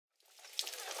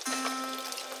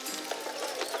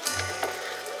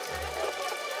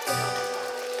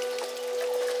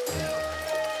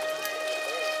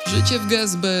Życie w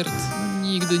Gesbert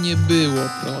nigdy nie było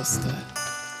proste.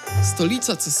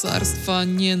 Stolica cesarstwa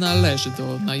nie należy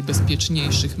do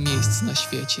najbezpieczniejszych miejsc na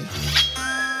świecie.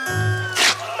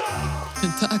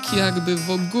 Tak jakby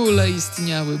w ogóle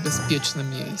istniały bezpieczne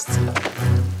miejsca.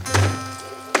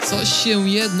 Coś się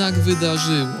jednak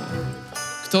wydarzyło.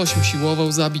 Ktoś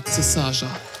usiłował zabić cesarza.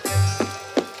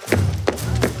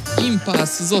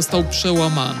 Impas został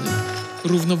przełamany.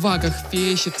 Równowaga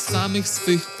chwieje się w samych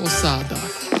swych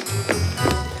posadach.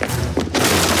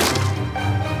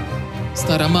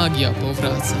 Stara magia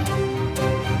powraca.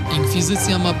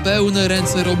 Inkwizycja ma pełne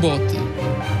ręce roboty.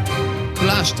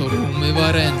 Klasztor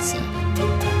umywa ręce.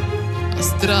 A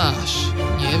straż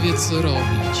nie wie, co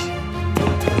robić.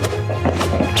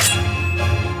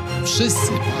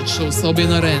 Wszyscy patrzą sobie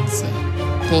na ręce.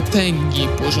 Potęgi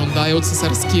pożądają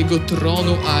cesarskiego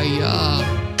tronu,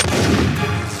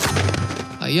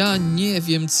 a ja nie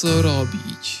wiem, co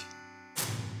robić.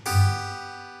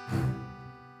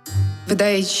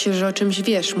 Wydaje ci się, że o czymś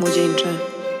wiesz, młodzieńcze.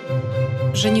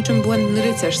 Że niczym błędny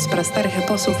rycerz z prastarych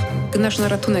eposów gnasz na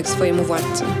ratunek swojemu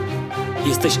władcy.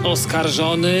 Jesteś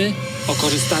oskarżony o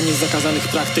korzystanie z zakazanych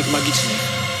praktyk magicznych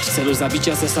w celu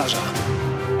zabicia cesarza.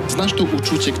 Znasz to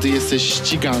uczucie, gdy jesteś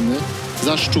ścigany,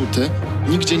 zaszczuty,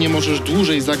 nigdzie nie możesz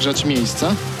dłużej zagrzać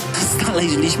miejsca?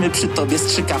 Znaleźliśmy przy tobie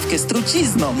strzykawkę z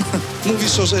trucizną.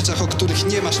 Mówisz o rzeczach, o których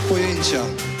nie masz pojęcia.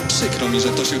 Przykro mi, że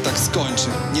to się tak skończy.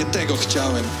 Nie tego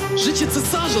chciałem. Życie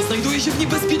cesarza znajduje się w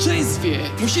niebezpieczeństwie.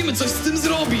 Musimy coś z tym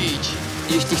zrobić.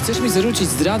 Jeśli chcesz mi zarzucić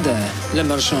zdradę, Le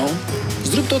Marchand,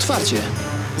 zrób to otwarcie.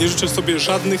 Nie życzę sobie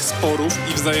żadnych sporów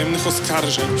i wzajemnych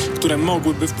oskarżeń, które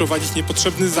mogłyby wprowadzić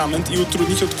niepotrzebny zamęt i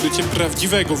utrudnić odkrycie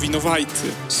prawdziwego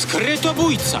winowajcy.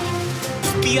 Skrytobójca!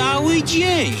 W biały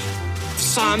dzień! W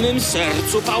samym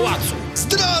sercu pałacu!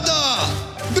 Zdrada!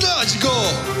 Brać go!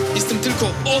 Jestem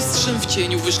tylko ostrzem w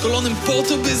cieniu, wyszkolonym po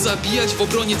to, by zabijać w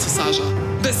obronie cesarza.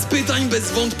 Bez pytań,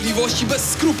 bez wątpliwości, bez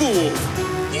skrupułów.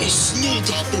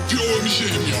 Osnuta popiołem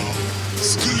ziemia,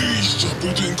 z liścia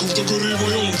budynków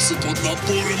dogorywający pod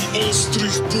naporem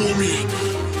ostrych płomieni.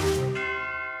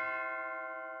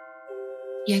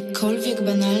 Jakkolwiek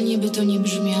banalnie by to nie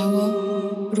brzmiało,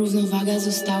 równowaga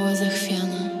została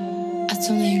zachwiana. A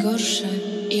co najgorsze,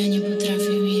 ja nie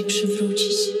potrafię jej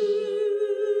przywrócić.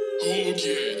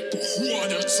 Ogień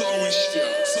pochłania cały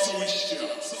świat, cały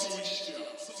świat, cały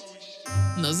świat, cały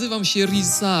świat. Nazywam się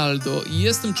Rizaldo i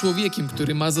jestem człowiekiem,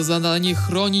 który ma za zadanie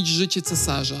chronić życie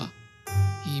cesarza.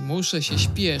 I muszę się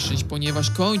śpieszyć, ponieważ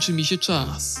kończy mi się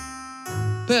czas.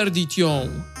 Perdition,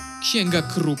 Księga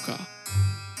Kruka.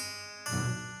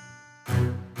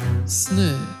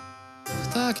 Sny. W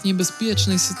tak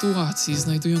niebezpiecznej sytuacji,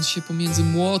 znajdując się pomiędzy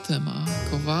młotem a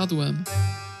kowadłem,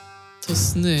 to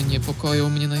sny niepokoją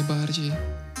mnie najbardziej.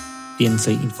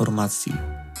 Więcej informacji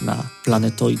na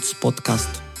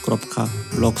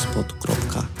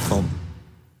planetoidspodcast.blogspot.com.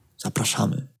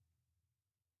 Zapraszamy.